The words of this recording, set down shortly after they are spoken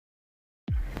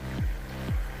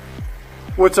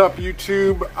What's up,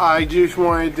 YouTube? I just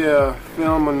wanted to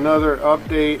film another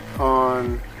update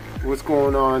on what's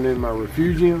going on in my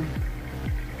refugium.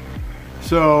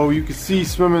 So you can see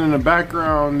swimming in the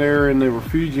background there in the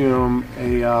refugium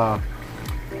a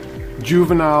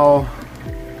juvenile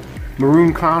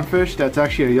maroon clownfish that's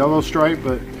actually a yellow stripe,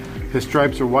 but his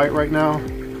stripes are white right now.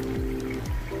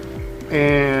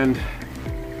 And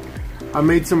I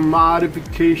made some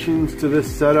modifications to this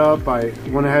setup. I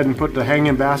went ahead and put the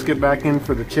hanging basket back in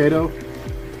for the Chato.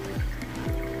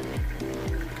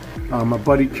 My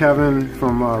buddy Kevin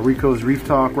from Rico's Reef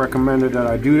Talk recommended that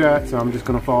I do that, so I'm just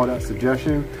going to follow that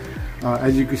suggestion.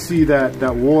 As you can see,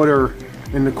 that water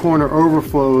in the corner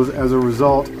overflows as a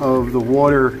result of the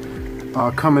water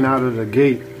coming out of the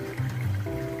gate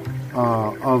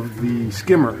of the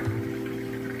skimmer.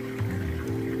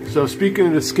 So speaking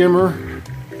of the skimmer,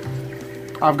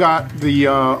 I've got the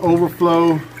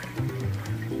overflow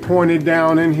pointed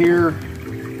down in here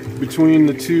between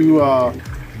the two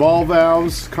ball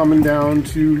valves coming down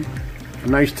to a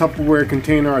nice Tupperware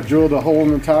container. I drilled a hole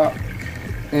in the top,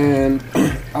 and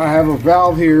I have a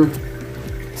valve here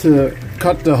to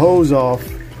cut the hose off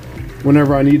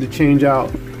whenever I need to change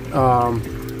out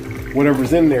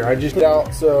whatever's in there. I just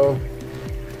out so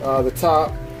the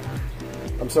top,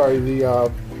 I'm sorry,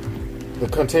 the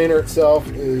container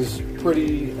itself is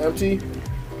pretty empty,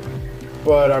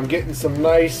 but I'm getting some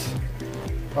nice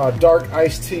dark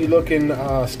iced tea looking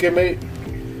skimmate,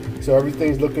 so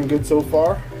everything's looking good so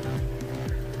far.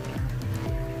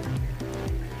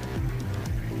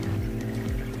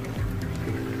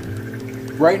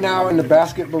 Right now in the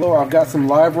basket below, I've got some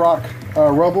live rock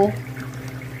rubble,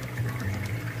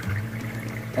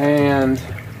 and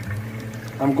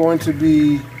I'm going to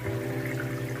be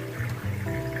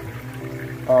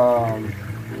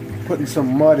putting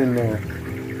some mud in there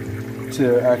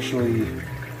to actually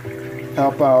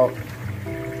help out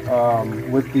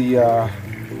with the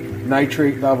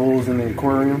nitrate levels in the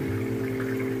aquarium.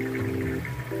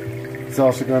 It's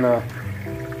also going to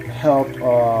help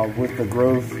with the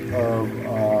growth of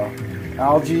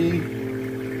algae,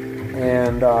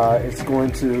 and it's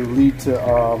going to lead to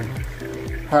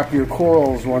happier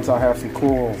corals once I have some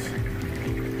corals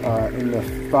in the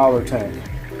FOWLR tank.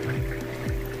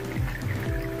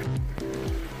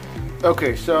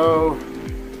 Okay, so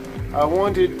I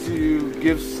wanted to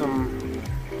give some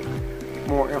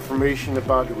more information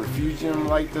about the refugium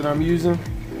light that I'm using.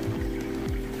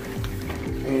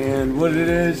 And what it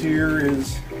is here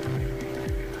is,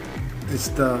 it's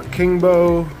the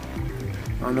Kingbo. I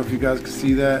don't know if you guys can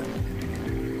see that,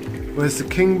 but it's the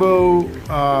Kingbo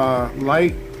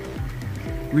light.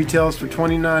 Retails for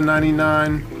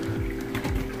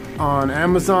 $29.99 on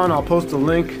Amazon. I'll post a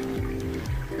link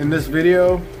in this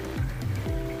video,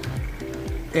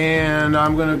 and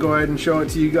I'm gonna go ahead and show it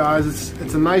to you guys.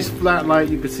 It's a nice flat light.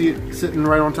 You can see it sitting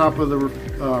right on top of the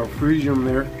refugium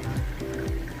there.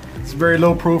 It's very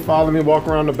low profile. Let me walk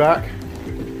around the back.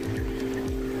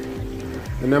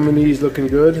 The anemone's looking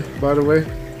good, by the way.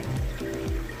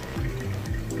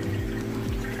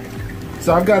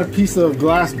 So I've got a piece of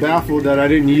glass baffle that I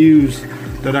didn't use,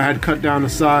 that I had cut down the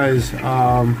size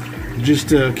just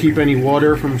to keep any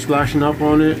water from splashing up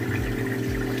on it.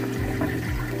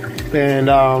 And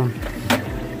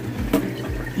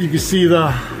you can see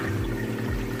the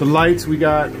lights. We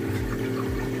got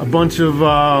a bunch of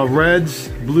reds,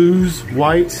 blues,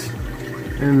 whites,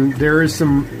 and there is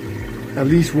at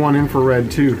least one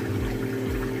infrared too.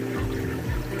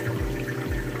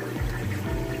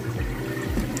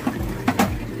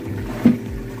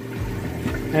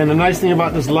 And the nice thing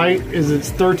about this light is it's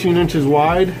 13 inches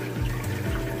wide,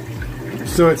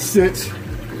 so it sits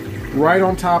right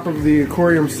on top of the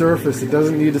aquarium surface. It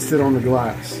doesn't need to sit on the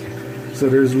glass, so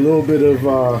there's a little bit of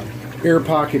air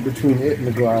pocket between it and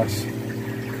the glass.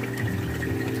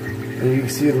 And you can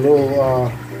see the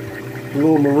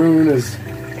little maroon is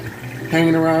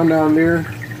hanging around down there.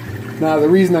 Now the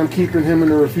reason I'm keeping him in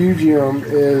the refugium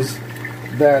is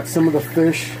that some of the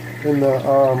fish in the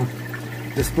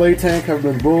display tank have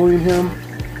been bullying him.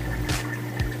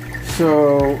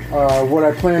 So what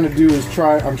I plan to do is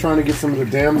I'm trying to get some of the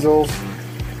damsels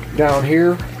down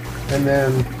here and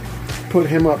then put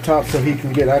him up top so he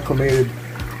can get acclimated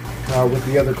with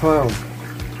the other clown,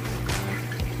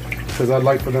 because I'd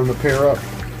like for them to pair up.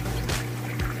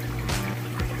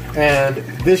 And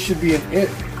this should be an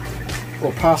it,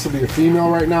 or possibly a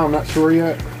female right now. I'm not sure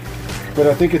yet, but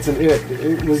I think it's an it.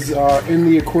 It was in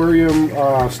the aquarium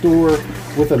store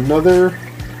with another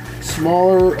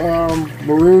smaller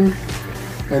maroon,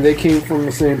 and they came from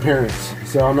the same parents.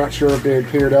 So I'm not sure if they had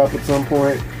paired up at some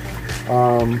point,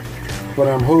 but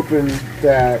I'm hoping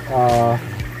that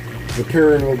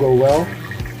repairing will go well.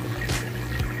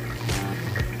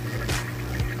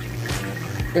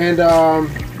 And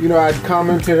you know, I'd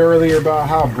commented earlier about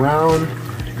how brown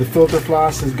the filter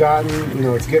floss has gotten. You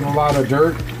know, it's getting a lot of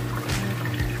dirt,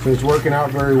 so it's working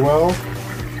out very well.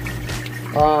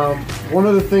 One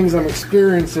of the things I'm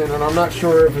experiencing, and I'm not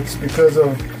sure if it's because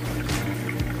of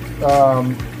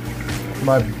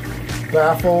my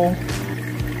baffle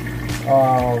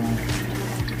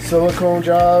silicone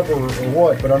job or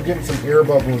what, but I'm getting some air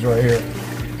bubbles right here.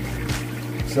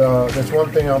 So that's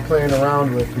one thing I'm playing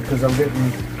around with, because I'm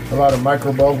getting a lot of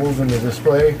micro bubbles in the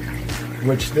display,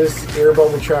 which this air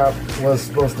bubble trap was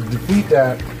supposed to defeat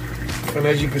that. And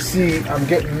as you can see, I'm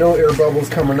getting no air bubbles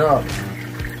coming up,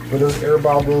 but those air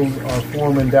bubbles are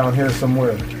forming down here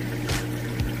somewhere.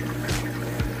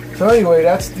 So anyway,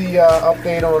 that's the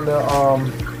update on the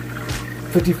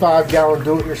 55-gallon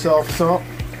do-it-yourself sump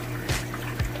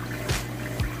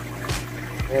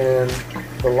and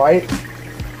the light.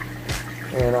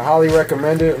 And I highly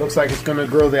recommend it. It looks like it's going to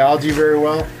grow the algae very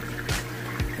well,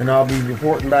 and I'll be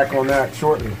reporting back on that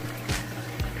shortly.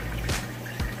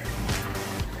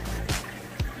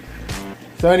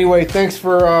 So anyway, thanks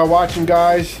for watching,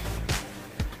 guys.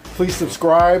 Please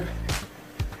subscribe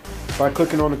by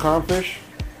clicking on the clownfish.